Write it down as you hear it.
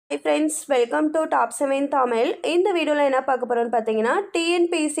Hi friends, welcome to Top 7 Tamil. இந்த வீடியோல என்ன பார்க்க போறோம்னு பார்த்தீங்கன்னா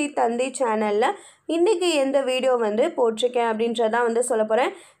TNPSC Thanthi Channelல இன்னைக்கு எந்த வீடியோ வந்து போட்டிருக்கேன் அப்படின்றத வந்து சொல்ல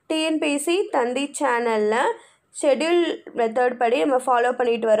போறேன். TNPSC Thanthi Channelல ஷெட்யூல் மெத்தட் படி நம்ம ஃபாலோ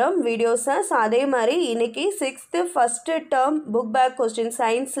பண்ணிட்டு வரோம் வீடியோஸை. ஸோ அதே மாதிரி இன்னைக்கு 6th first term book back question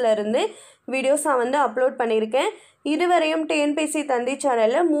சயின்ஸ்லேருந்து வீடியோஸாக வந்து அப்லோட் பண்ணியிருக்கேன். இதுவரையும் TNPSC Thanthi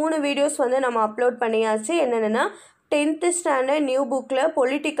சேனலில் 3 வீடியோஸ் வந்து நம்ம அப்லோட் பண்ணியாச்சு. என்னென்னா 10th ஸ்டாண்டர்ட் நியூ புக்கில்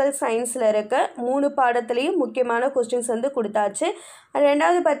பொலிட்டிக்கல் சயின்ஸில் இருக்க 3 பாடத்துலேயும் முக்கியமான கொஸ்டின்ஸ் வந்து கொடுத்தாச்சு.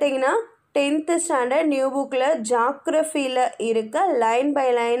 ரெண்டாவது பார்த்தீங்கன்னா 10th ஸ்டாண்டர்ட் நியூ புக்கில் ஜாக்ரஃபியில் இருக்க லைன் பை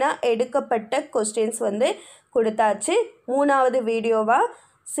லைனாக எடுக்கப்பட்ட கொஸ்டின்ஸ் வந்து கொடுத்தாச்சு. மூணாவது வீடியோவாக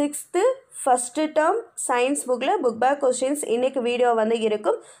 6th ஃபஸ்ட்டு டேர்ம் சயின்ஸ் புக்கில் புக் பேக் கொஸ்டின்ஸ் இன்றைக்கி வீடியோ வந்து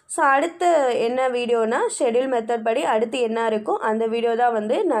இருக்கும். ஸோ அடுத்து என்ன வீடியோனா ஷெட்யூல் மெத்தட் படி அடுத்து என்ன இருக்கும் அந்த வீடியோ தான்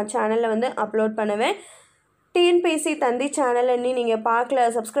வந்து நான் சேனலில் வந்து அப்லோட் பண்ணுவேன். TNPSC Thanthi சேனலை நீங்கள் பார்க்கல,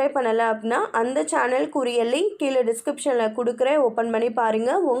 சப்ஸ்கிரைப் பண்ணலை அப்படின்னா அந்த சேனலுக்குரிய லிங்க் கீழே டிஸ்கிரிப்ஷனில் கொடுக்குறேன், ஓப்பன் பண்ணி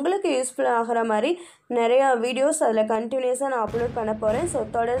பாருங்கள். உங்களுக்கு யூஸ்ஃபுல் ஆகிற மாதிரி நிறையா வீடியோஸ் அதில் கண்டினியூஸாக நான் அப்லோட் பண்ண போகிறேன். ஸோ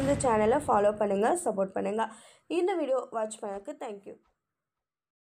தொடர்ந்து சேனலை ஃபாலோ பண்ணுங்கள், சப்போர்ட் பண்ணுங்கள். இந்த வீடியோ வாட்ச் பண்ணதுக்கு தேங்க்யூ.